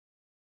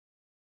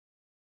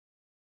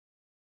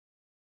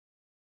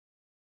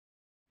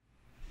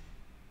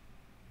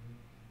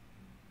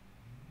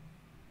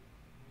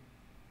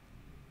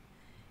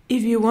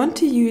If you want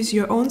to use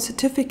your own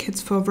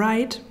certificates for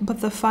write,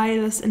 but the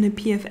file is in a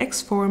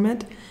PFX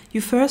format,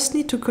 you first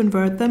need to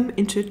convert them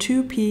into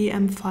 2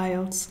 PEM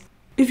files.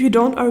 If you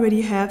don't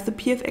already have the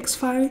PFX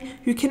file,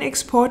 you can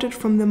export it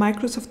from the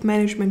Microsoft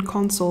Management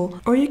Console,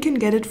 or you can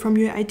get it from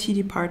your IT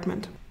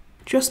department.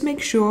 Just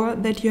make sure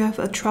that you have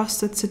a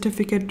trusted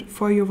certificate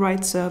for your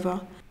write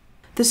server.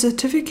 The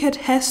certificate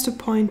has to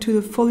point to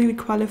the fully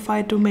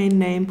qualified domain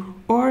name,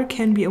 or it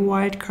can be a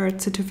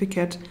wildcard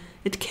certificate.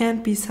 It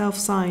can't be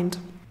self-signed.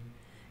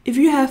 If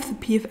you have the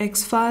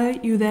PFX file,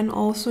 you then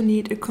also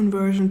need a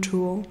conversion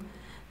tool.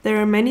 There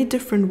are many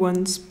different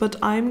ones, but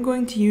I'm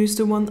going to use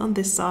the one on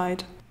this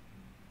side.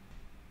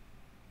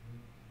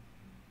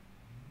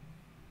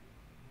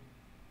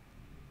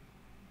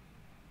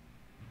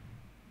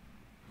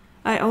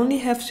 I only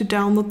have to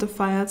download the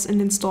files and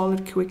install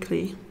it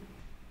quickly.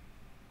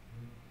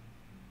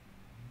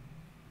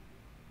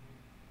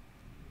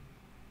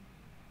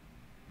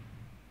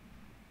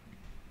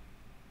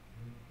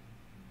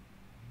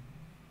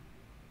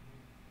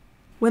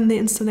 When the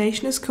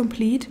installation is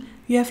complete,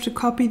 you have to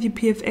copy the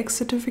PFX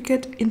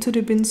certificate into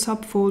the bin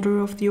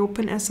subfolder of the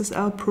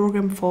OpenSSL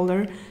program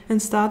folder and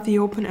start the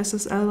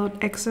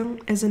OpenSSL.exe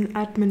as an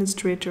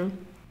administrator.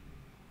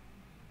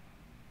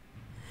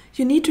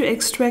 You need to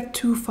extract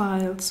 2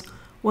 files.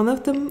 One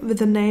of them with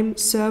the name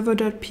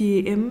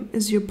server.pem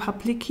is your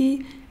public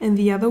key, and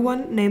the other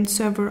one named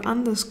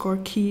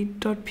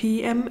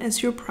server_key.pem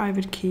as your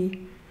private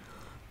key.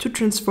 To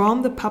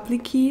transform the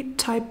public key,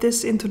 type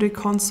this into the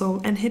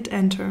console and hit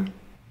enter.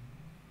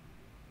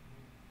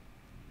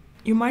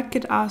 You might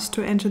get asked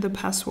to enter the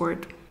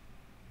password.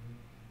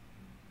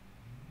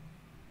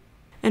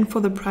 And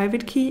for the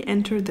private key,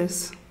 enter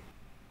this.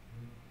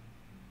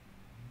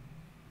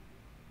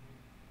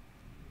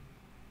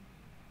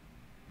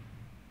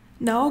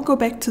 Now go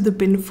back to the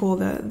bin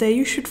folder. There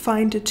you should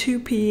find the 2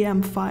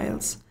 PEM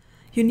files.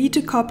 You need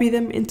to copy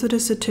them into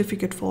the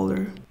certificate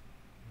folder.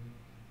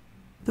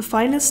 The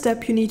final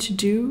step you need to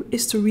do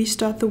is to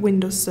restart the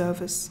Windows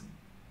service.